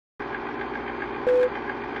Okay,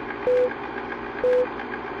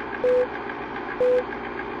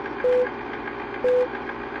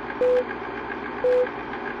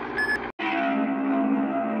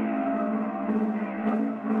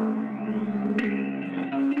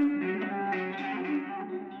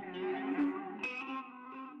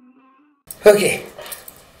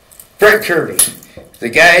 Brent Kirby, the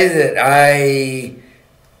guy that I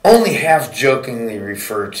only half-jokingly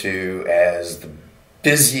refer to as the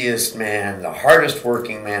busiest man, the hardest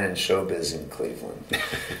working man in showbiz in Cleveland.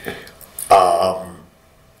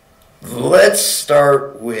 Let's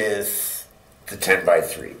start with the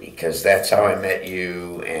 10x3, because that's how I met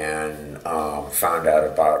you and found out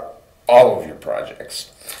about all of your projects.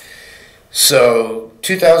 So,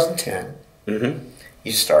 2010,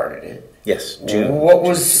 you started it. Yes, June. What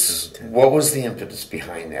was the impetus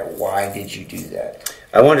behind that? Why did you do that?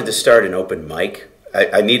 I wanted to start an open mic.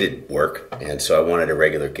 I needed work, and so I wanted a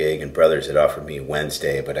regular gig, and Brothers had offered me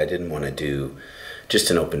Wednesday, but I didn't want to do just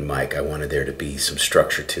an open mic. I wanted there to be some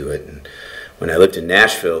structure to it. And when I lived in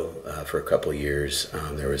Nashville for a couple of years,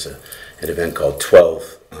 there was an event called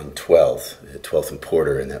 12th on 12th, 12th and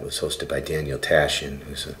Porter, and that was hosted by Daniel Tashian,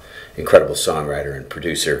 who's an incredible songwriter and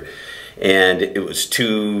producer. And it was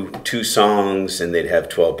two songs, and they'd have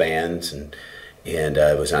 12 bands, and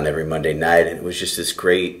it was on every Monday night, and it was just this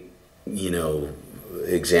great,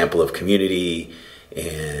 example of community,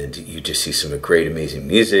 and you just see some great, amazing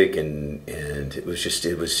music, and it was just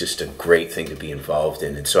a great thing to be involved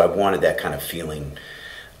in, and so I wanted that kind of feeling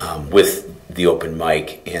with the open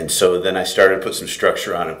mic, and so then I started to put some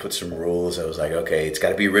structure on it, put some rules. I was like, okay, it's got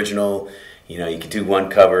to be original. You can do one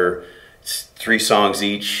cover. It's 3 songs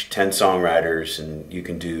each, 10 songwriters, and you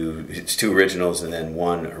can do, it's 2 originals and then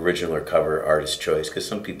 1 original or cover artist choice, because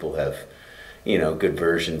some people have, good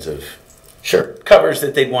versions of covers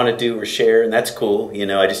that they'd want to do or share, and that's cool.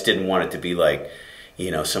 I just didn't want it to be like,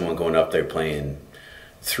 someone going up there playing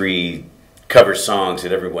 3 cover songs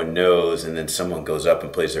that everyone knows, and then someone goes up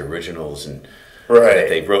and plays their originals and that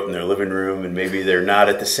they wrote in their living room, and maybe they're not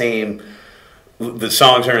at the same... The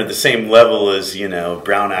songs aren't at the same level as,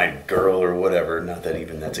 Brown Eyed Girl or whatever. Not that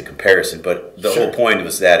even that's a comparison, but the whole point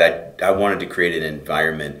was that I wanted to create an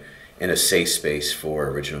environment and a safe space for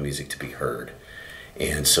original music to be heard.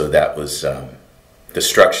 And so that was the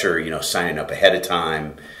structure, signing up ahead of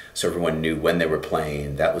time so everyone knew when they were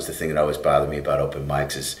playing. That was the thing that always bothered me about open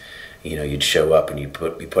mics is, you'd show up and you'd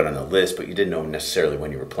be put on a list, but you didn't know necessarily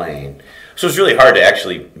when you were playing. So it's really hard to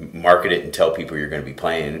actually market it and tell people you're going to be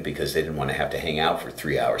playing, because they didn't want to have to hang out for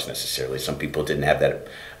 3 hours necessarily. Some people didn't have that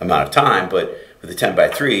amount of time, but with the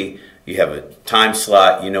 10x3, you have a time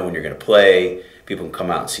slot, when you're going to play. People can come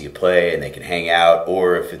out and see you play, and they can hang out,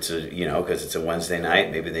 or if it's because it's a Wednesday night,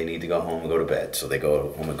 maybe they need to go home and go to bed. So they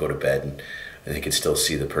go home and go to bed, and they can still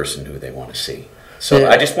see the person who they want to see. So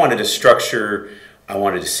I just wanted a structure. I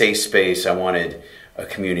wanted a safe space. I wanted a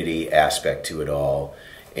community aspect to it all.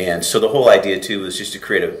 And so the whole idea, too, was just to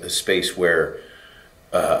create a space where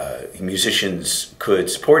musicians could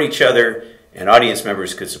support each other and audience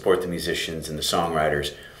members could support the musicians and the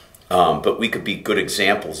songwriters. But we could be good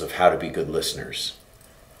examples of how to be good listeners.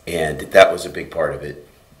 And that was a big part of it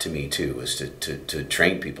to me, too, was to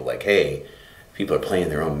train people like, hey, people are playing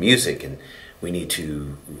their own music, and we need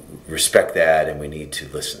to respect that, and we need to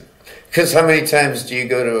listen. Because how many times do you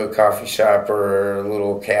go to a coffee shop or a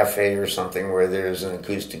little cafe or something where there's an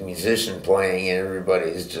acoustic musician playing and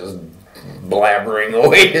everybody's just blabbering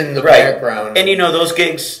away in the background? And those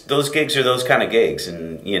gigs are those kind of gigs,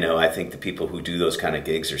 and I think the people who do those kind of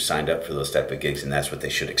gigs are signed up for those type of gigs, and that's what they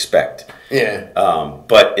should expect. Yeah.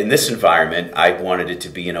 But in this environment, I wanted it to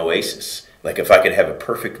be an oasis. Like, if I could have a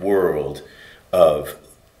perfect world of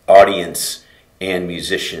audience and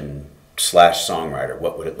musician / songwriter,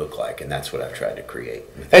 what would it look like? And that's what I've tried to create.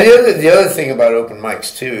 And the other thing about open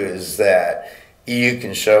mics too is that you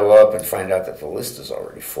can show up and find out that the list is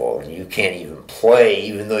already full, and you can't even play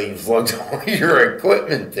even though you've lugged all your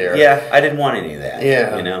equipment there. Yeah, I didn't want any of that.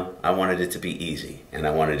 Yeah. I wanted it to be easy, and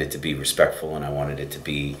I wanted it to be respectful, and I wanted it to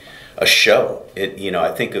be a show.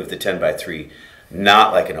 I think of the 10x3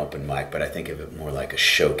 not like an open mic, but I think of it more like a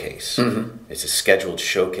showcase. It's a scheduled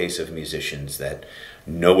showcase of musicians that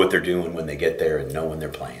know what they're doing when they get there and know when they're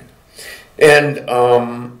playing. And,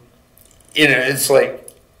 it's like,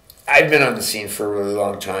 I've been on the scene for a really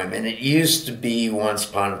long time, and it used to be once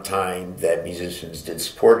upon a time that musicians did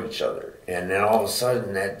support each other. And then all of a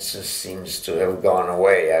sudden, that just seems to have gone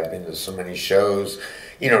away. I've been to so many shows,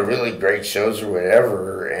 really great shows or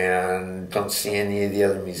whatever, and don't see any of the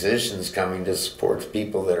other musicians coming to support the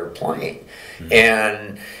people that are playing.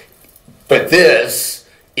 But this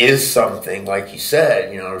is something, like you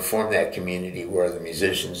said, to form that community where the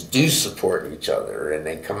musicians do support each other and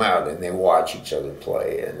they come out and they watch each other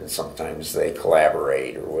play, and sometimes they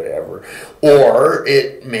collaborate or whatever. Or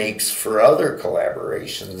it makes for other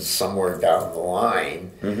collaborations somewhere down the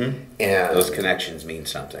line. Mm-hmm. And those connections mean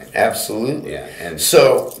something. Absolutely. Yeah, and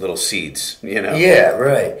so little seeds, Yeah,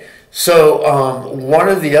 right. So one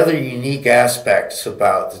of the other unique aspects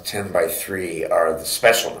about the 10x3 are the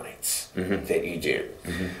special nights that you do.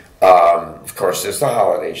 Mm-hmm. Of course, there's the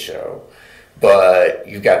holiday show, but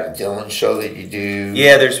you've got a Dylan show that you do.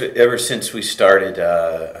 Yeah, ever since we started,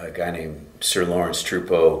 a guy named Sir Lawrence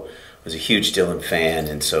Trudeau was a huge Dylan fan,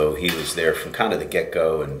 and so he was there from kind of the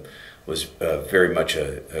get-go and was very much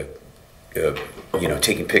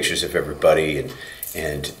taking pictures of everybody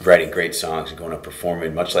and writing great songs and going up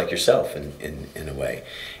performing, much like yourself in a way.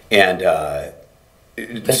 And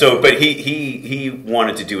but he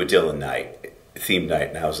wanted to do a Dylan night, theme night,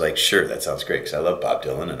 and I was like, sure, that sounds great, because I love Bob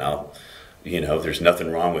Dylan, and there's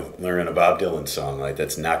nothing wrong with learning a Bob Dylan song. Like,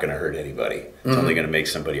 that's not going to hurt anybody. It's only going to make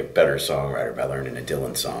somebody a better songwriter by learning a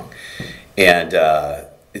Dylan song. And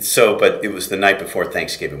but it was the night before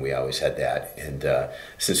Thanksgiving. We always had that, and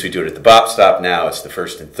since we do it at the Bop Stop now, it's the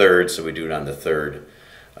first and third, so we do it on the third.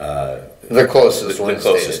 The closest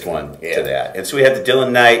one to that. And so we had the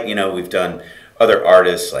Dylan night. We've done other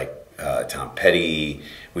artists like Tom Petty.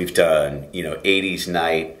 We've done 80s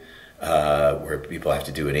night where people have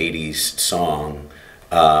to do an 80s song.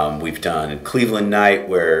 We've done Cleveland night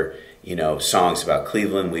where songs about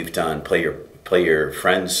Cleveland. We've done play your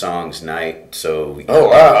friends' songs night, so we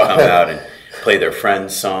come out and play their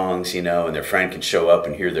friends' songs, and their friend can show up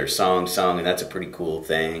and hear their song, and that's a pretty cool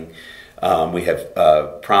thing. We have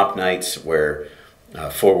prompt nights where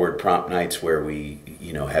forward prompt nights where we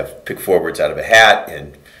have pick forwards out of a hat,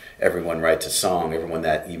 and everyone writes a song. Everyone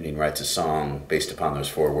that evening writes a song based upon those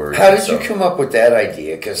 4 words. How did you come up with that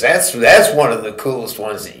idea? Because that's one of the coolest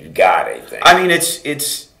ones that you got, I think. I mean,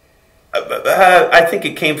 I think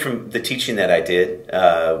it came from the teaching that I did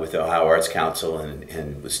with the Ohio Arts Council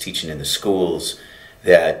and was teaching in the schools,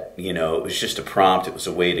 that it was just a prompt. It was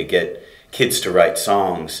a way to get kids to write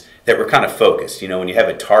songs that were kind of focused. When you have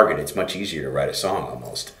a target, it's much easier to write a song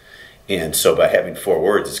almost. And so by having 4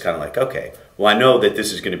 words, it's kind of like, okay, well, I know that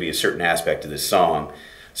this is going to be a certain aspect of this song,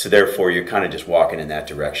 so therefore you're kind of just walking in that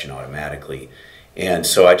direction automatically. And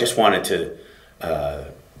so I just wanted to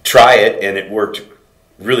try it, and it worked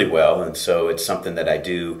really well, and so it's something that I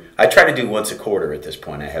do. I try to do once a quarter at this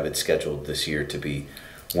point. I have it scheduled this year to be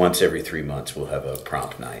once every 3 months. We'll have a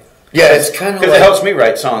prompt night. Yeah, it's kind of because it helps me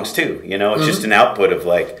write songs too. It's just an output of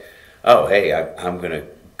like, oh, hey, I'm gonna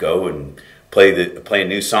go and play a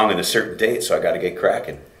new song on a certain date, so I got to get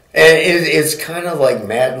cracking. And it's kind of like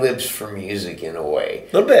Mad Libs for music in a way.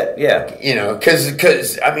 A little bit, yeah.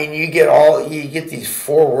 Because I mean, you get these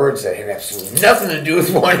 4 words that have absolutely nothing to do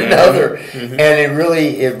with one another, and it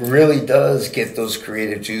really does get those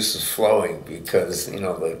creative juices flowing, because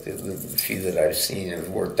like the few that I've seen have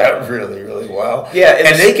worked out really, really well. Yeah,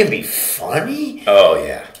 and they can be funny. Oh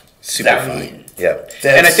yeah, super funny. Yeah,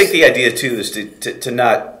 and I think the idea too is to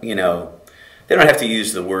not they don't have to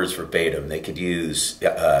use the words verbatim. They could use,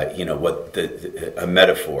 what a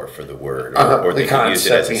metaphor for the word, or they could use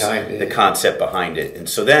it as the concept behind it. And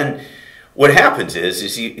so then, what happens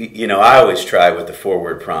is I always try with the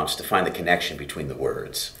 4-word prompts to find the connection between the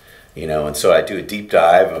words, And so I do a deep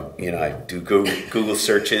dive. I do Google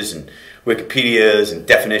searches and Wikipedias and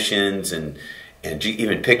definitions and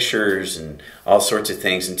even pictures and all sorts of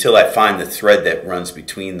things until I find the thread that runs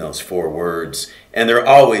between those 4 words. And there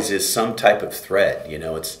always is some type of thread.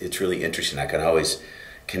 It's really interesting. I can always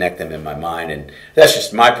connect them in my mind, and that's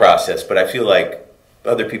just my process. But I feel like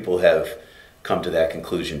other people have come to that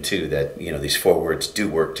conclusion too, that these 4 words do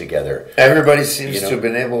work together. Everybody seems to have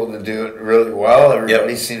been able to do it really well.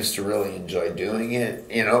 Everybody seems to really enjoy doing it,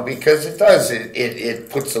 because it does.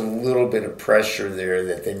 It puts a little bit of pressure there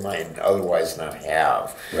that they might otherwise not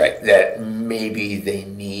have. Right. That maybe they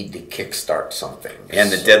need to kickstart something.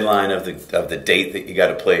 And the deadline of the date that you got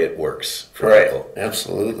to play it works for people.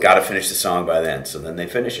 Absolutely. Got to finish the song by then. So then they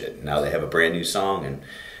finish it. Now they have a brand new song, and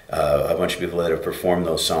a bunch of people that have performed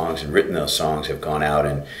those songs and written those songs have gone out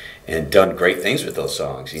and done great things with those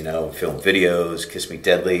songs. Filmed videos. Kiss Me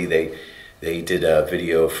Deadly. They did a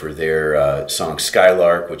video for their song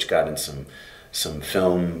Skylark, which got in some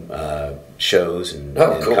film shows and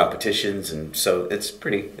cool. competitions, and so it's a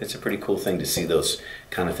pretty cool thing to see those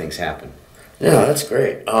kind of things happen. Yeah, that's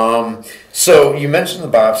great. So you mentioned the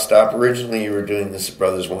Bop Stop. Originally, you were doing this at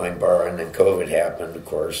Brothers Wine Bar, and then COVID happened, of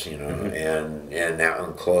course, you know, and that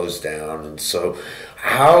one closed down. And so,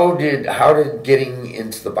 how did getting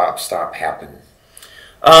into the Bop Stop happen?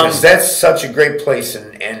 Because that's such a great place,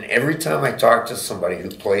 and every time I talk to somebody who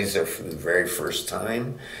plays there for the very first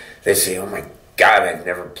time, they say, "Oh my God, I've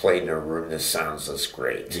never played in a room that sounds this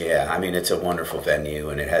great." Yeah, I mean, it's a wonderful venue,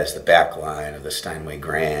 and it has the back line of the Steinway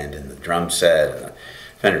Grand and the drum set and the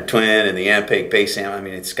Fender Twin and the Ampeg bass amp. I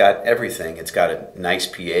mean, it's got everything. It's got a nice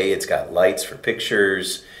PA. It's got lights for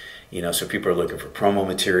pictures. You know, so people are looking for promo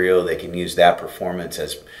material. They can use that performance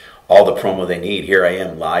as all the promo they need. Here I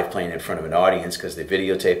am live playing in front of an audience because they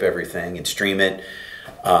videotape everything and stream it.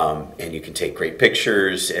 And you can take great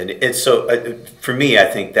pictures. And it's so, for me, I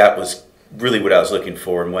think that was really what I was looking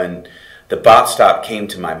for. And when the Bop Stop came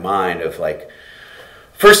to my mind of like,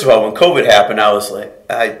 first of all, when COVID happened,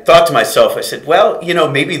 I thought to myself, I said, well, you know,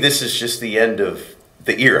 maybe this is just the end of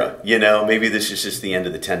the era, you know, maybe this is just the end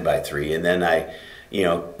of the 10x3. And then you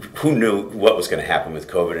know, who knew what was going to happen with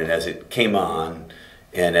COVID? And as it came on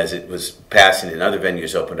and as it was passing and other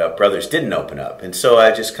venues opened up, Brothers didn't open up. And so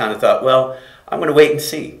I just kind of thought, well, I'm going to wait and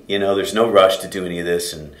see. You know, there's no rush to do any of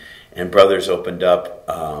this. And Brothers opened up,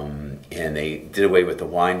 and they did away with the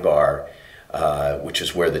wine bar, which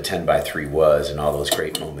is where the 10x3 was, and all those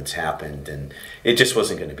great moments happened, and it just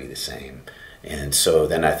wasn't going to be the same. And so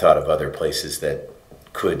then I thought of other places that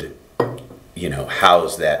could, you know,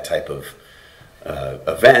 house that type of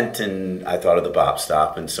event, and I thought of the Bop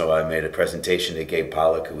Stop, and so I made a presentation to Gabe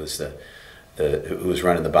Pollock, who was who was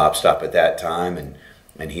running the Bop Stop at that time,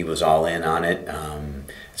 and he was all in on it.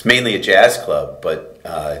 It's mainly a jazz club, but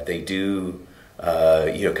they do,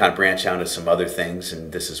 you know, kind of branch out into some other things,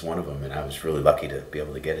 and this is one of them, and I was really lucky to be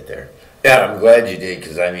able to get it there. Yeah, I'm glad you did,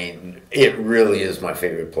 because I mean, it really is my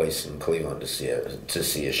favorite place in Cleveland to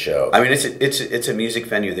see a show. I mean, it's a music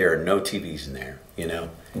venue. There are no TVs in there, you know.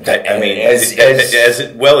 I mean,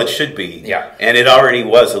 as well, it should be. Yeah. And it already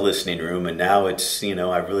was a listening room, and now it's, you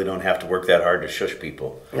know, I really don't have to work that hard to shush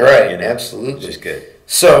people. Right. You know? Absolutely. Which is good.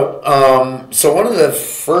 So, so one of the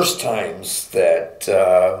first times that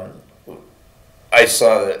I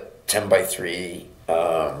saw the 10x3,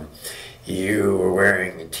 you were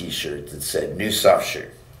wearing a T-shirt that said "New Soft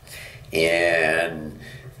Shoe," and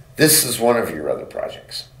this is one of your other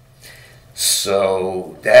projects.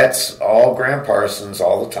 So that's all Gram Parsons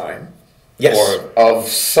all the time. Yes. Or of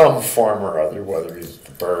some form or other, whether it's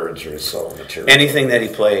the Birds or his solo material. Anything that he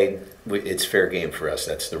played, it's fair game for us.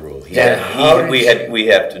 That's the rule. We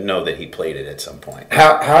have to know that he played it at some point.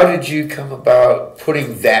 How did you come about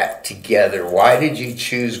putting that together? Why did you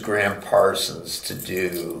choose Gram Parsons to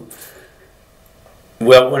do?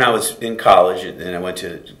 Well, when I was in college, and I went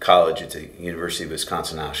to college at the University of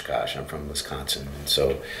Wisconsin-Oshkosh. I'm from Wisconsin, and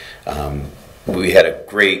so we had a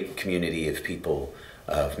great community of people,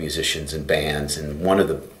 of musicians and bands. And one of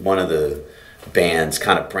the bands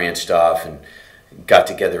kind of branched off and got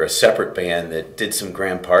together a separate band that did some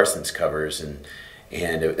Gram Parsons covers. And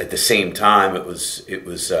at the same time,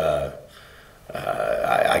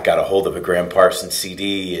 I got a hold of a Gram Parsons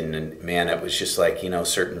CD, and man, it was just like, you know,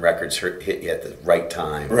 certain records hit you at the right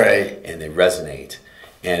time, right, and they resonate,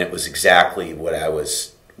 and it was exactly what I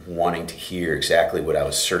was wanting to hear, exactly what I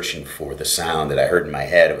was searching for. The sound that I heard in my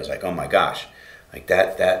head, it was like, oh my gosh, like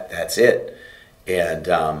that's it. And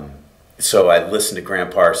so I listened to Gram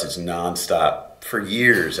Parsons nonstop for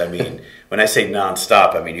years. I mean, when I say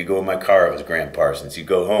nonstop, I mean, you go in my car, it was Gram Parsons. You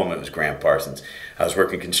go home, it was Gram Parsons. I was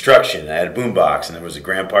working construction, I had a boombox, and there was a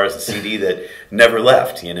Gram Parsons CD that never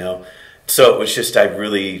left, you know. So it was just, I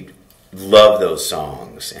really love those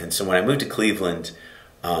songs. And so when I moved to Cleveland,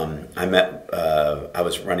 I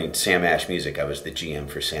was running Sam Ash Music. I was the GM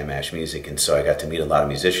for Sam Ash Music, and so I got to meet a lot of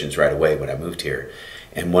musicians right away when I moved here.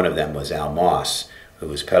 And one of them was Al Moss, who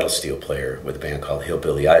was a pedal steel player with a band called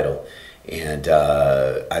Hillbilly Idol. And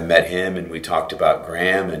I met him, and we talked about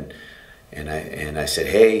Gram, and I said,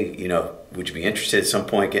 hey, you know, would you be interested at some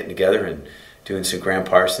point getting together and doing some Gram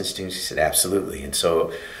Parsons tunes? He said, absolutely. And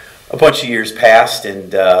so a bunch of years passed,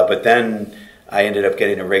 and but then I ended up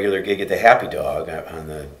getting a regular gig at the Happy Dog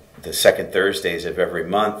on the second Thursdays of every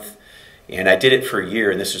month. And I did it for a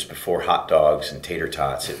year, and this was before hot dogs and tater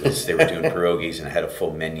tots. They were doing pierogies, and I had a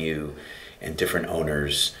full menu and different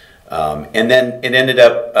owners. And then it ended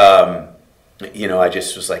up, you know, I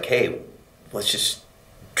just was like, hey, let's just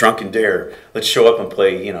drunk and dare. Let's show up and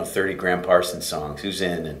play, you know, 30 Gram Parsons songs. Who's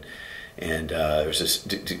in? And there was this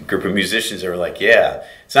group of musicians that were like, yeah.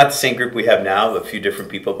 It's not the same group we have now, a few different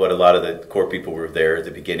people, but a lot of the core people were there at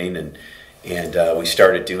the beginning. and we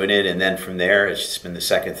started doing it, and then from there it's just been the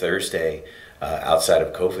second Thursday outside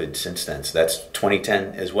of COVID since then. So that's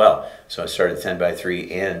 2010 as well. So I started 10 by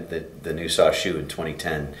 3 and the new Saw Shoe in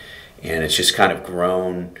 2010, and it's just kind of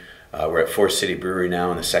grown. We're at Forest City Brewery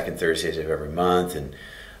now on the second Thursdays of every month, and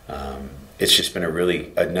it's just been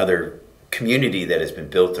another community that has been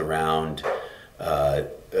built around a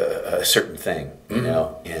certain thing, you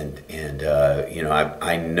know, and you know,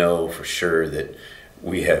 I know for sure that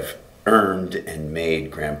we have earned and made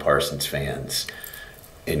Gram Parsons fans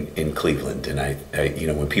in Cleveland, and I you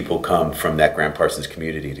know, when people come from that Gram Parsons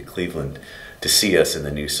community to Cleveland to see us in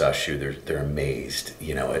the new Saw Shoe, they're amazed,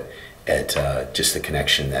 you know, at just the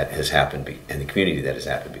connection that has happened and the community that has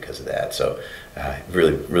happened because of that. So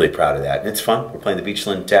really proud of that, and it's fun. We're playing the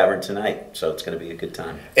Beachland Tavern tonight, so it's going to be a good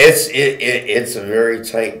time. It's a very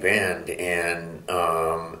tight band, and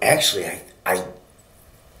actually I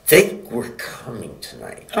think we're coming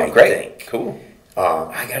tonight. Oh, I great. think. Cool.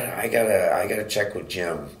 I gotta check with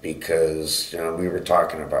Jim, because you know, we were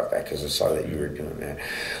talking about that, because I saw that you were doing that.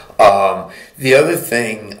 The other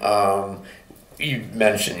thing you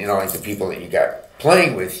mentioned, you know, like the people that you got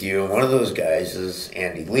playing with you, and one of those guys is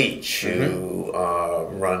Andy Leach, who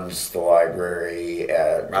runs the library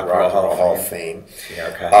at Rock and Roll Hall of Fame.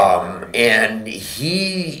 Yeah, okay. And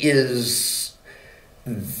he is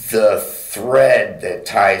the thread that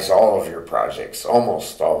ties all of your projects,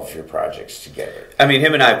 almost all of your projects, together. I mean,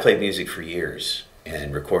 him and I played music for years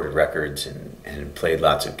and recorded records and played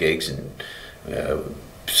lots of gigs and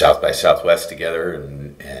South by Southwest together,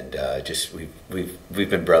 and just we've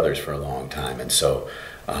been brothers for a long time, and so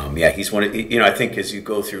yeah, he's one of, you know, I think as you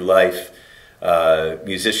go through life,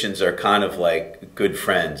 musicians are kind of like good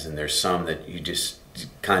friends, and there's some that you just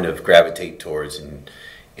kind of gravitate towards and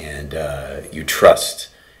you trust,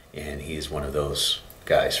 and he is one of those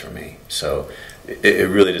guys for me. So it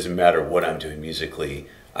really doesn't matter what I'm doing musically,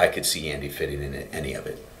 I could see Andy fitting in any of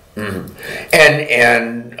it. Mm-hmm.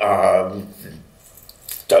 And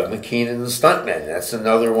Doug McKean and the Stuntmen, that's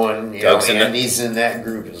another one. You know, Andy's in that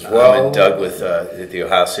group as well. And Doug with the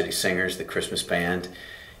Ohio City Singers, the Christmas band,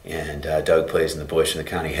 and Doug plays in the Boys from the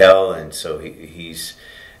County Hell, and so he's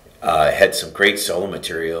had some great solo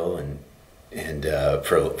material and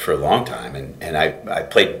for a long time, and I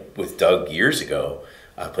played with Doug years ago.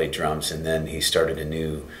 I played drums, and then he started a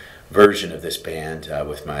new version of this band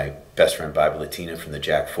with my best friend Bobby Latina from the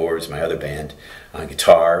Jack Fords, my other band, on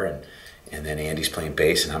guitar, and then Andy's playing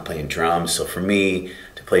bass and I'm playing drums. So for me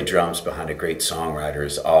to play drums behind a great songwriter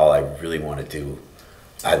is all I really want to do.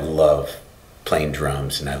 I love playing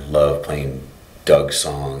drums, and I love playing Doug's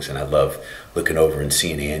songs, and I love looking over and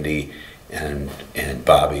seeing Andy and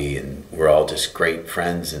Bobby, and we're all just great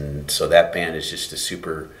friends, and so that band is just a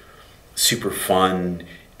super fun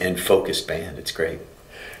and focused band. It's great.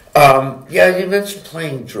 Yeah, you mentioned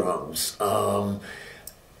playing drums.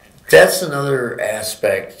 That's another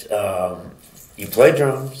aspect. You play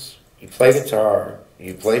drums, you play guitar,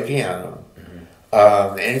 you play piano.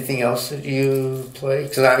 Mm-hmm. Anything else that you play?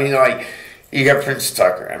 Because I mean, like, you got Prince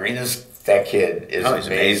Tucker. I mean, that kid is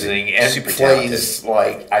amazing and super plays talented.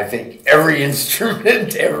 Like, I think, every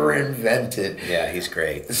instrument ever invented. Yeah, he's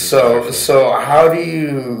great. So how do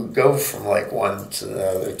you go from like one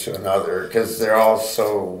to another? Because they're all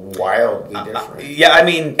so wildly different. Yeah, I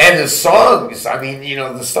mean, and the songs. I mean, you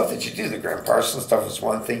know, the stuff that you do. The Gram Parsons stuff is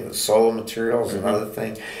one thing. The solo material is another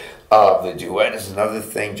thing. The duet is another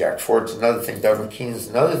thing. Jack Ford's another thing. Doug McKean is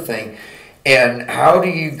another thing. And how do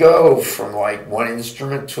you go from like one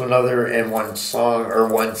instrument to another in one song or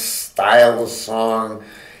one style of song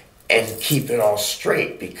and keep it all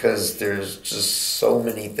straight? Because there's just so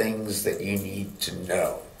many things that you need to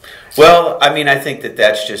know. Well, I mean, I think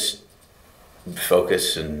that's just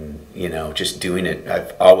focus and, you know, just doing it.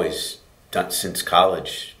 I've always done since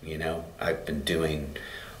college, you know, I've been doing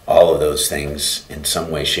all of those things in some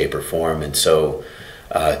way, shape, or form. And so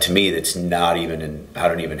to me, that's not even, I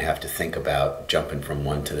don't even have to think about jumping from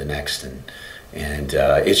one to the next, and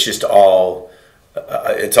it's just all,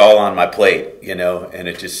 it's all on my plate, you know. And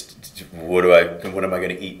it just, what am I going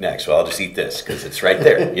to eat next? Well, I'll just eat this because it's right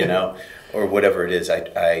there, you know, or whatever it is.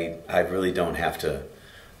 I really don't have to.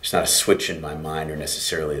 There's not a switch in my mind or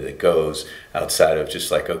necessarily that goes outside of just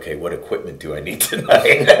like, okay, what equipment do I need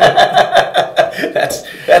tonight?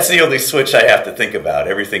 That's the only switch I have to think about.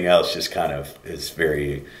 Everything else just kind of is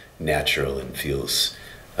very natural and feels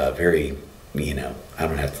very, you know, I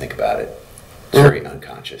don't have to think about it. It's very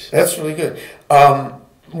unconscious. That's really good. Talk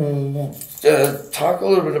a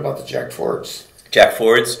little bit about the Jack Fords. Jack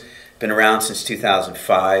Ford's been around since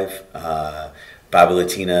 2005. Bobby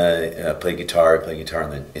Latina played guitar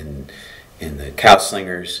in the Cow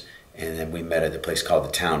Slingers, and then we met at a place called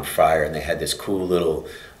the Town Friar, and they had this cool little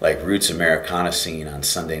like roots Americana scene on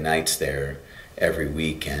Sunday nights there every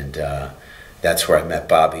week, and that's where I met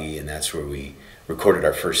Bobby, and that's where we recorded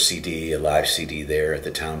our first CD, a live CD there at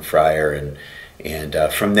the Town Friar, and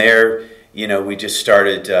from there, you know, we just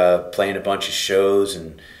started playing a bunch of shows,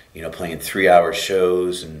 and you know, playing 3-hour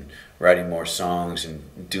shows and writing more songs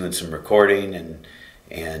and doing some recording, and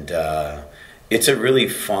it's a really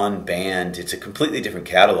fun band. It's a completely different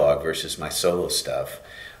catalog versus my solo stuff.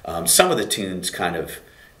 Some of the tunes kind of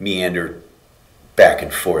meander back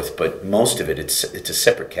and forth, but most of it's a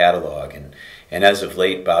separate catalog, and as of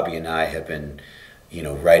late, Bobby and I have been, you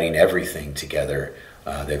know, writing everything together.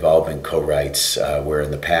 They've all been co-writes, where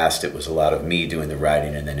in the past it was a lot of me doing the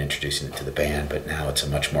writing and then introducing it to the band, but now it's a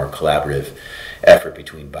much more collaborative effort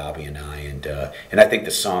between Bobby and I, and I think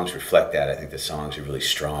the songs reflect that. I think the songs are really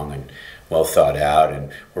strong and well thought out,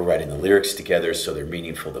 and we're writing the lyrics together, so they're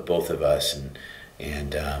meaningful to both of us, and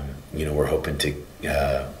you know, we're hoping to,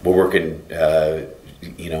 we're working,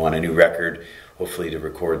 you know, on a new record, hopefully to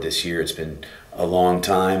record this year. It's been a long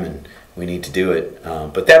time, and we need to do it.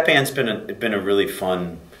 But that band's been a really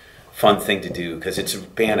fun thing to do, because it's a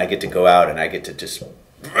band I get to go out and I get to just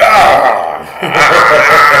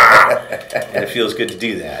and it feels good to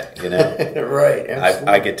do that, you know. Right,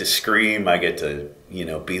 absolutely. I get to scream, I get to, you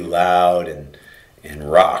know, be loud and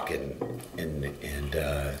rock and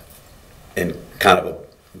kind of a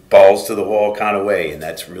balls to the wall kind of way, and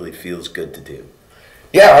that's really feels good to do.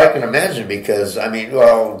 Yeah, I can imagine, because I mean,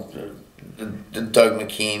 well, Doug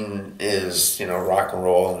McKean is, you know, rock and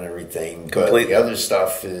roll and everything, but completely. The other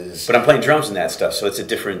stuff is. But I'm playing drums in that stuff, so it's a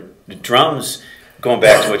different drums. Going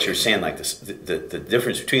back to what you were saying, like this, the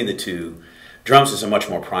difference between the two, drums is a much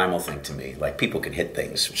more primal thing to me. Like, people can hit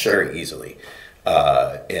things very easily,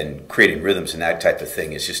 and creating rhythms and that type of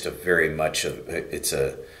thing is just a very much it's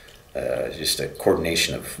a just a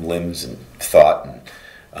coordination of limbs and thought, and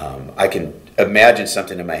I can imagine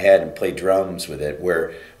something in my head and play drums with it,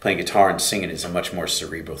 where playing guitar and singing is a much more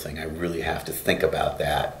cerebral thing. I really have to think about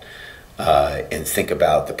that, and think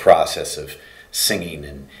about the process of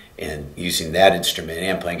singing and using that instrument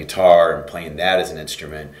and playing guitar and playing that as an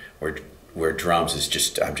instrument, where drums is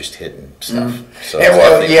just, I'm just hitting stuff. Mm-hmm. So and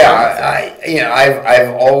well, yeah,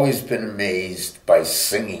 I've always been amazed by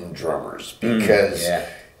singing drummers, because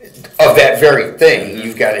of that very thing. Mm-hmm.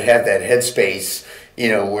 You've got to have that headspace, you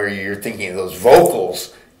know, where you're thinking of those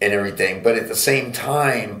vocals and everything, but at the same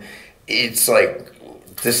time, it's like,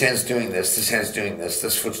 this hand's doing this hand's doing this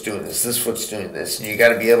foot's doing this foot's doing this, and you got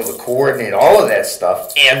to be able to coordinate all of that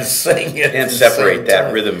stuff and sing it. And separate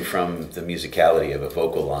that rhythm from the musicality of a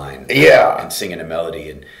vocal line. Yeah. And singing a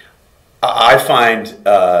melody. And I find,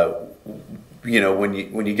 you know, when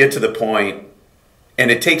you get to the point,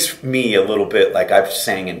 and it takes me a little bit, like I've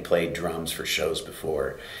sang and played drums for shows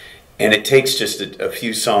before, and it takes just a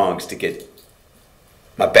few songs to get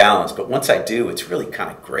my balance, but once I do, it's really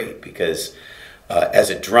kind of great, because as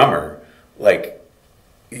a drummer, like,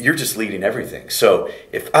 you're just leading everything. So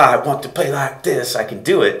if I want to play like this, I can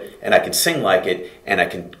do it, and I can sing like it, and I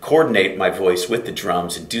can coordinate my voice with the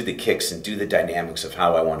drums and do the kicks and do the dynamics of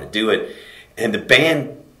how I want to do it. And the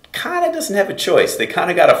band kind of doesn't have a choice. They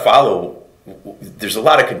kind of got to follow. There's a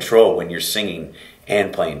lot of control when you're singing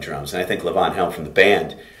and playing drums. And I think Levon Helm from the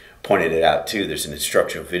band pointed it out too. There's an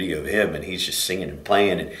instructional video of him, and he's just singing and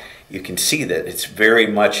playing, and you can see that it's very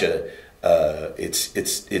much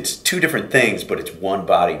it's two different things, but it's one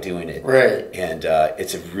body doing it. Right. And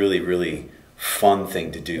it's a really, really fun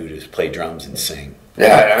thing to do, to play drums and sing.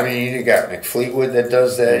 Yeah, I mean, you got Mick Fleetwood that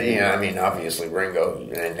does that. You know, I mean, obviously Ringo,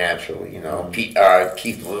 naturally. You know,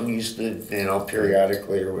 Keith Moon used to, you know,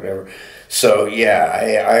 periodically or whatever. So yeah,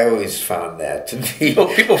 I always found that to be.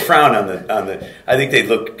 People frown on the. I think they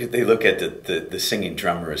look at the singing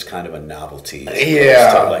drummer as kind of a novelty.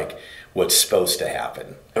 Yeah. To, like, what's supposed to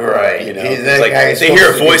happen. Right. You know, like, they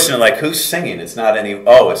hear a voice and they're like, who's singing? It's not any.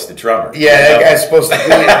 Oh, it's the drummer. Yeah, that guy's supposed to be.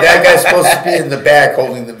 That guy's supposed to be in the back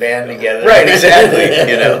holding the band together. Right. Exactly.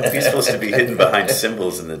 You know, he's supposed to be hidden behind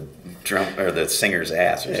cymbals in the drum or the singer's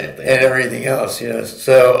ass or something, and everything else. You know.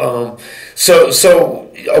 So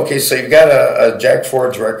okay. So you've got a Jack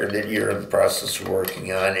Ford's record that you're in the process of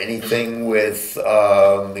working on. Anything with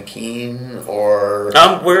McKean or?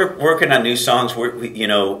 We're working on new songs. You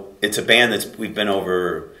know, it's a band we've been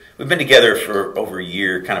together for over a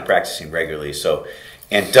year, kind of practicing regularly. So,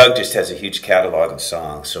 and Doug just has a huge catalog of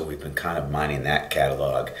songs, so we've been kind of mining that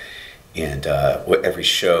catalog. And every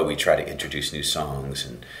show we try to introduce new songs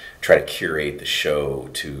and try to curate the show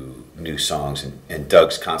to new songs. And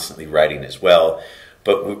Doug's constantly writing as well.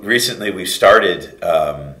 But recently we've started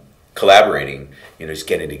collaborating, just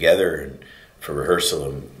getting together and for rehearsal,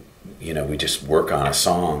 and we just work on a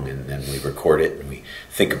song and then we record it and we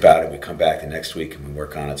think about it. We come back the next week and we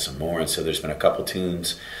work on it some more. And so there's been a couple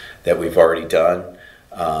tunes that we've already done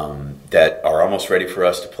that are almost ready for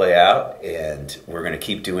us to play out, and we're going to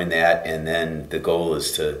keep doing that. And then the goal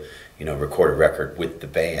is to record a record with the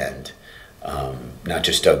band, not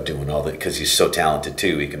just Doug doing all the, because he's so talented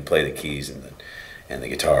too. He can play the keys and the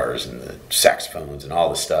guitars and the saxophones and all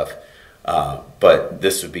the stuff. But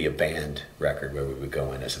this would be a band record where we would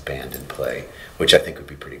go in as a band and play, which I think would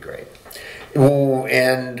be pretty great. Ooh,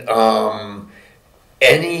 and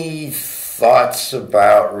any thoughts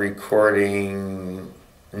about recording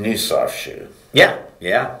New Soft Shoe? Yeah.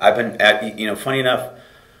 I've been at, funny enough,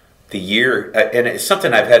 the year, and it's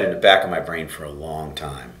something I've had in the back of my brain for a long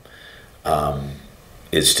time,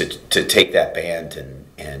 is to take that band and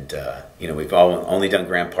we've only done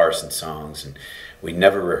Gram Parsons songs, and we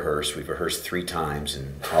never rehearse. We've rehearsed 3 times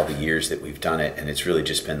in all the years that we've done it, and it's really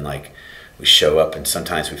just been like we show up, and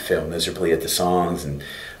sometimes we fail miserably at the songs, and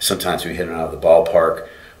sometimes we hit it out of the ballpark.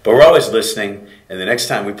 But we're always listening, and the next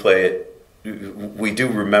time we play it, we do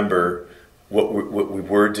remember what we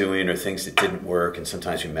were doing or things that didn't work, and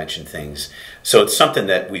sometimes we mention things. So it's something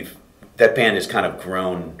that that band has kind of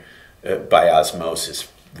grown by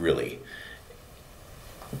osmosis, really.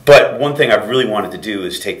 But one thing I've really wanted to do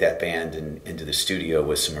is take that band into the studio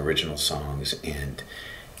with some original songs and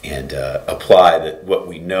apply what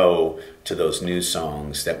we know to those new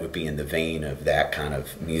songs that would be in the vein of that kind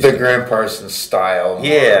of music. The Gram Parsons style, more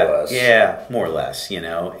or less. Yeah, more or less,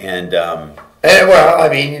 And well, I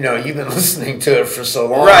mean, you've been listening to it for so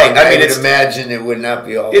long. Right. I would imagine it would not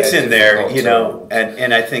be all it's that in there, difficult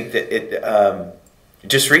and I think that it,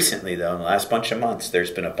 just recently, though, in the last bunch of months,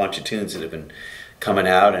 there's been a bunch of tunes that have been coming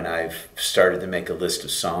out, and I've started to make a list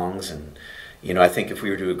of songs. And, I think if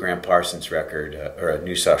we were to do a Gram Parsons record or a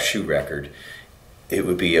New Soft Shoe record, it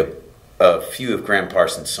would be a few of Gram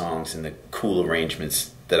Parsons' songs and the cool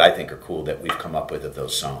arrangements that I think are cool that we've come up with of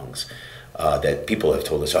those songs. That people have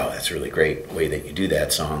told us, oh, that's a really great way that you do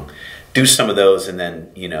that song. Do some of those, and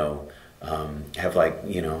then have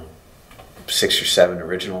 6 or 7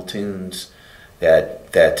 original tunes that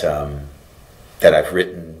I've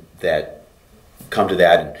written that come to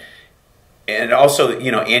that, and also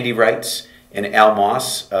Andy writes, and Al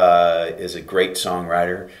Moss is a great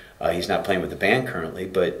songwriter. He's not playing with the band currently,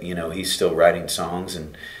 but he's still writing songs,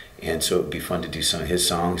 and so it would be fun to do some of his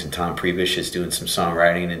songs. And Tom Prebish is doing some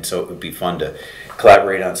songwriting, and so it would be fun to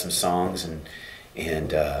collaborate on some songs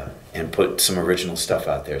and put some original stuff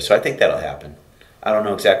out there. So I think that'll happen. I don't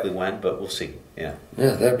know exactly when, but we'll see. Yeah,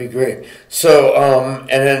 that'd be great. So, and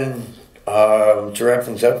then to wrap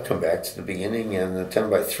things up, come back to the beginning and the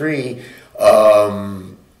 10x3.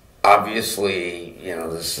 Obviously,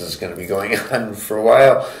 this is going to be going on for a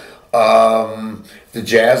while. The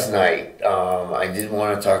jazz night, I did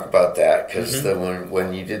want to talk about that because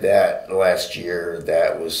when you did that last year,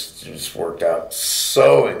 that was just worked out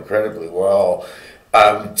so incredibly well.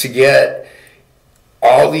 To get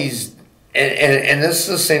all these, and this is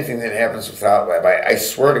the same thing that happens with Outlab. I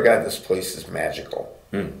swear to God, this place is magical.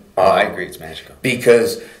 I agree, it's magical.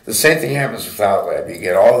 Because the same thing happens with Outlab. You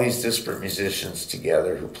get all these disparate musicians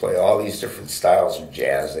together who play all these different styles of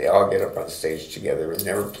jazz. They all get up on stage together. We've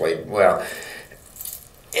never played, well,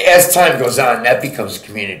 as time goes on, that becomes a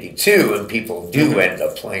community too, and people do end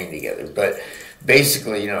up playing together. But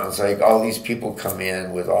basically, it's like all these people come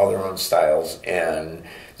in with all their own styles, and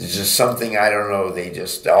there's just something, I don't know, they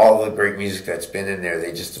just, all the great music that's been in there,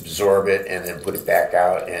 they just absorb it and then put it back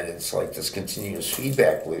out, and it's like this continuous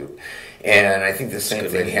feedback loop. And I think the same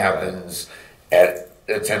thing happens at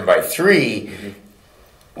a 10x3,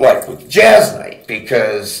 like with Jazz Night,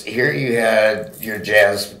 because here you had your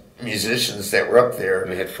jazz musicians that were up there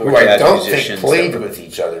who I don't think played with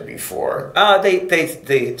each other before.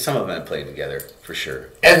 They some of them have played together, for sure.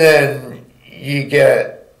 And then you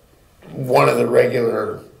get one of the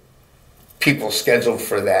regular people scheduled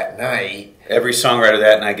for that night. Every songwriter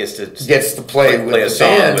that night gets to play a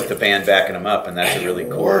song with the band backing them up, and that's a really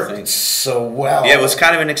cool thing. So well. Yeah, it was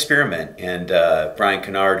kind of an experiment, and Brian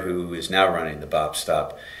Kennard, who is now running the Bop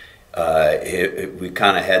Stop, we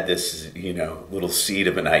kind of had this little seed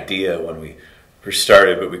of an idea when we first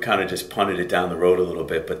started, but we kind of just punted it down the road a little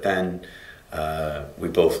bit. But then we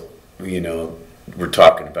both were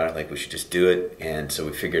talking about it, like we should just do it, and so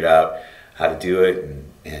we figured out how to do it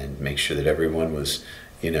and make sure that everyone was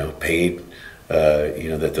paid,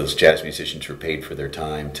 that those jazz musicians were paid for their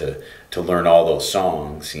time to learn all those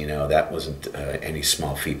songs. That wasn't any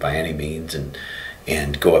small feat by any means, and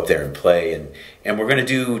and go up there and play. And we're going to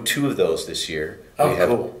do 2 of those this year. Oh, we have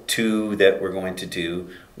cool. 2 that we're going to do,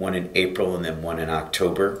 one in April and then one in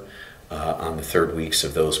October. On the 3rd weeks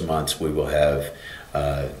of those months, we will have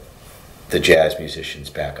the jazz musicians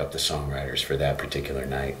back up the songwriters for that particular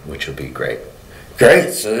night, which will be great.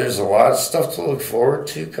 Great. So there's a lot of stuff to look forward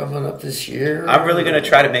to coming up this year. I'm really going to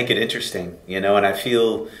try to make it interesting, and I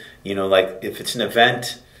feel, like if it's an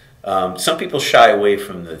event, some people shy away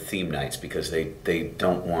from the theme nights because they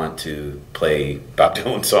don't want to play Bob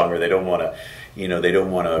Dylan song, or they don't want to, they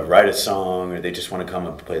don't want to write a song, or they just want to come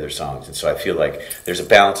and play their songs. And so I feel like there's a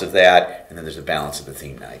balance of that, and then there's a balance of the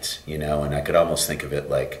theme nights, and I could almost think of it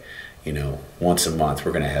like, once a month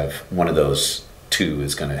we're going to have one of those 2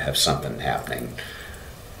 is going to have something happening,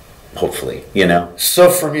 hopefully, So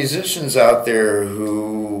for musicians out there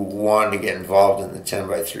who want to get involved in the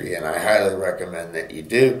 10x3, and I highly recommend that you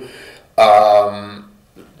do,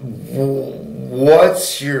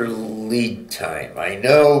 what's your lead time? I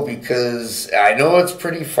know it's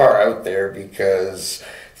pretty far out there, because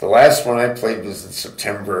the last one I played was in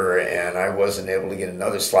September, and I wasn't able to get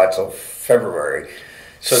another slot till February.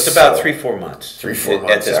 So it's about 3-4 months. 3-4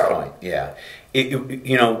 months at this out. point. Yeah.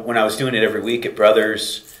 When I was doing it every week at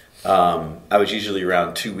Brothers, I was usually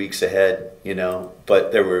around 2 weeks ahead.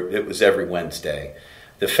 But it was every Wednesday.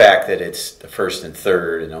 The fact that it's the 1st and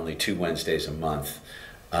 3rd and only 2 Wednesdays a month,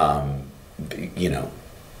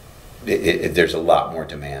 there's a lot more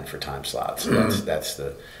demand for time slots. That's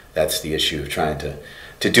the issue of trying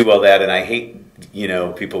to do all that. And I hate,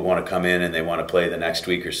 people want to come in and they want to play the next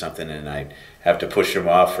week or something, and I have to push them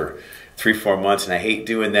off for 3-4 months, and I hate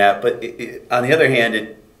doing that. But on the other hand,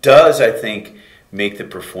 it does, I think, make the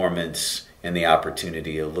performance and the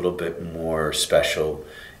opportunity a little bit more special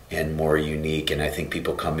and more unique. And I think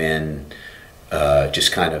people come in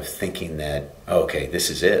just kind of thinking that, okay,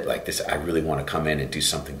 this is it. Like this, I really want to come in and do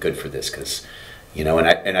something good for this, because,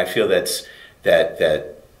 and I feel that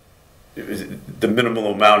the minimal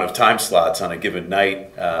amount of time slots on a given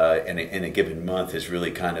night in a given month has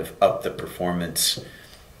really kind of upped the performance,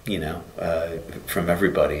 from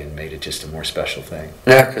everybody, and made it just a more special thing.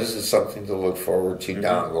 Yeah, because it's something to look forward to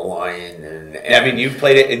down the line. And I mean, you've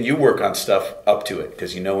played it and you work on stuff up to it,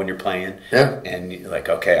 because when you're playing, and you're like,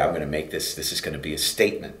 okay, I'm going to make this. This is going to be a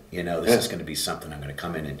statement. This is going to be something. I'm going to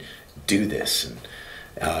come in and do this.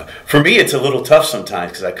 And for me, it's a little tough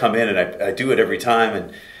sometimes, because I come in and I do it every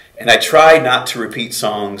time, and I try not to repeat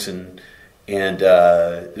songs, and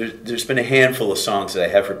there's been a handful of songs that I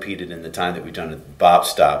have repeated in the time that we've done at Bop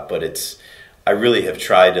Stop, but I really have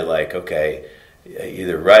tried to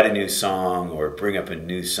either write a new song or bring up a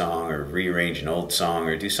new song or rearrange an old song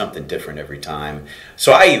or do something different every time.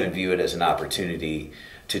 So I even view it as an opportunity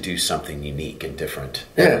to do something unique and different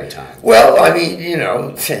every time. Well, I mean,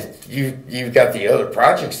 you've got the other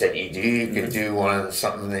projects that you do. You could do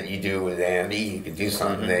something that you do with Andy. You could do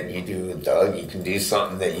something that you do with Doug. You can do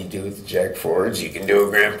something that you do with the Jack Fords. You can do a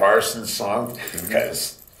Gram Parsons song,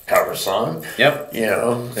 because cover song. Yep.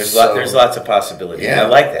 There's lots of possibilities. Yeah. I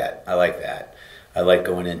like that. I like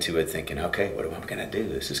going into it thinking, okay, what am I going to do?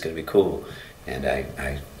 This is going to be cool. And I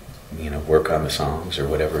work on the songs or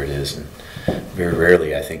whatever it is, and very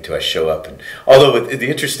rarely, I think, do I show up. And although the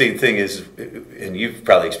interesting thing is, and you've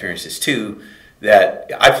probably experienced this too, that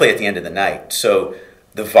I play at the end of the night, so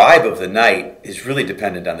the vibe of the night is really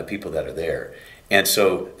dependent on the people that are there. And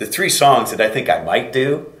so the 3 songs that I think I might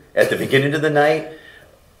do at the beginning of the night,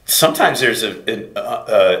 sometimes there's an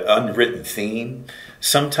unwritten theme.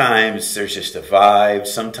 Sometimes there's just a vibe.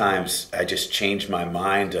 Sometimes I just change my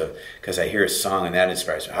mind because I hear a song and that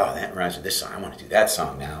inspires me. Oh, that reminds me of this song. I want to do that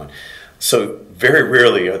song now. And so very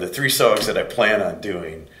rarely are the 3 songs that I plan on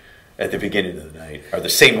doing at the beginning of the night are the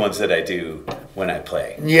same ones that I do when I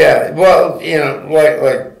play. Yeah, well,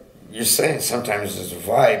 like you're saying, sometimes there's a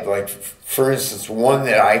vibe. Like, for instance, one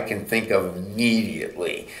that I can think of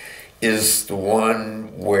immediately is the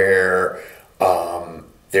one where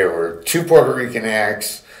there were 2 Puerto Rican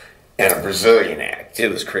acts and a Brazilian act. It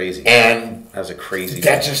was crazy. And that was a crazy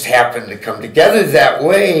that just happened to come together that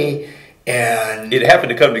way. And it happened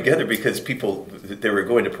to come together because they were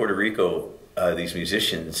going to Puerto Rico, these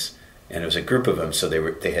musicians, and it was a group of them, so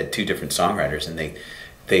they had 2 different songwriters, and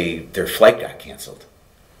their flight got canceled.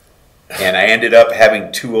 And I ended up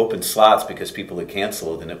having 2 open slots because people had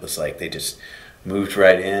canceled, and it was like they just moved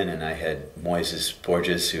right in, and I had Moises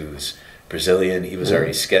Borges, who's Brazilian. He was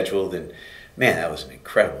already scheduled, and man, that was an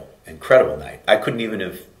incredible night. I couldn't even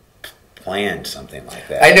have planned something like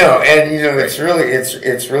that. I know, and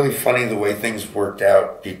it's really funny the way things worked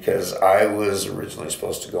out, because I was originally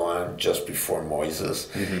supposed to go on just before Moises,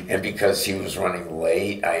 and because he was running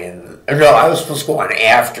late, I was supposed to go on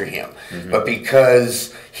after him, but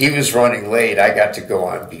because he was running late, I got to go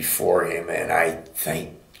on before him, and I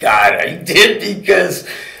thank God I did, because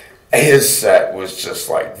his set was just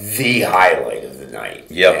like the highlight of the night.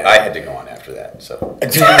 Yep, and I had to go on after that. So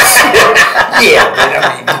yeah, but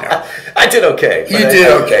I mean, I did okay. You did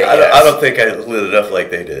okay. I don't think I lit it up like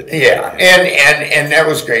they did. Yeah, and that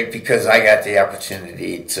was great, because I got the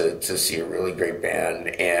opportunity to see a really great band,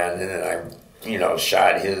 and then I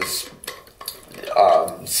shot his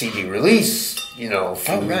CD release, a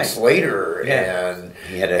few weeks later, and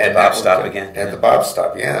he had it at the Bob Stop again. At the Bob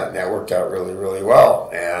Stop, and that worked out really, really well.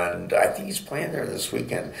 And I think he's playing there this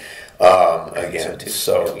weekend again.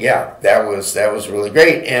 So yeah, that was really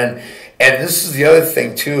great. And this is the other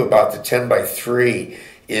thing too about the 10x3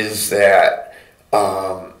 is that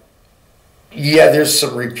there's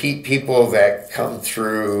some repeat people that come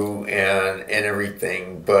through and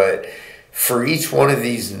everything, but for each one of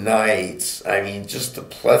these nights, I mean, just the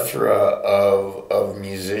plethora of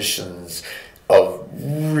musicians of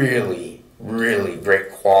really, really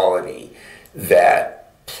great quality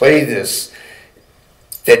that play this,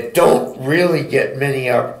 that don't really get many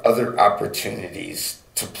other opportunities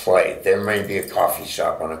to play. There may be a coffee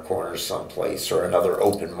shop on a corner someplace, or another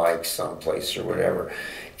open mic someplace, or whatever.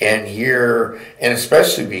 And here, and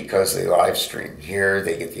especially because they live stream here,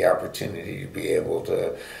 they get the opportunity to be able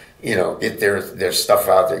to get their stuff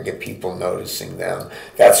out there, get people noticing them.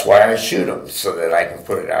 That's why I shoot them, so that I can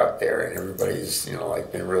put it out there, and everybody's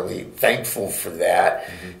been really thankful for that,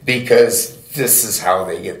 because this is how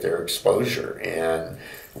they get their exposure. And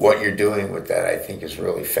what you're doing with that, I think, is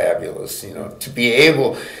really fabulous. To be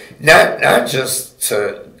able not just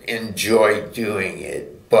to enjoy doing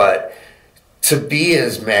it, but to be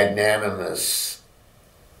as magnanimous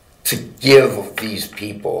to give these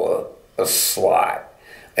people a slot.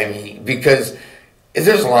 I mean, because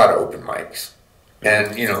there's a lot of open mics,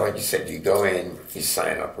 and like you said, you go in, you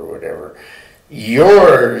sign up or whatever.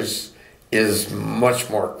 Yours is much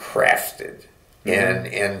more crafted,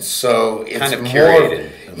 and so it's kind of more curated.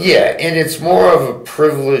 And it's more of a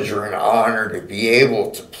privilege or an honor to be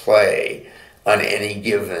able to play on any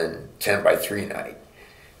given 10x3 night,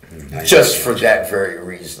 just for that very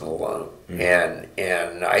reason alone.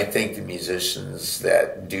 And I think the musicians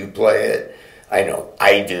that do play it, I know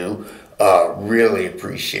I do, really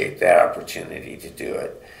appreciate that opportunity to do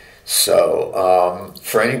it. So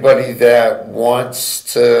for anybody that wants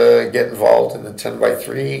to get involved in the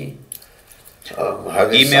 10x3,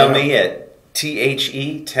 email me at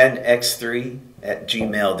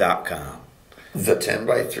the10x3@gmail.com. The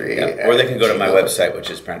 10x3. Yeah. Or they can go to my website, which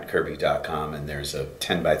is brentkirby.com, and there's a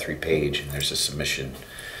 10x3 page, and there's a submission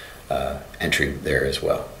entry there as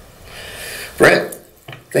well. Brent,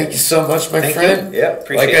 thank you so much, my friend. You. Yeah,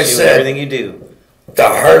 appreciate like I said, everything you do. The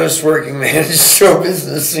hardest working man in show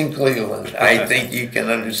business in Cleveland. I think you can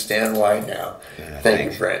understand why now.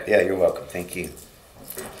 Thank you, Brent. Yeah, you're welcome. Thank you.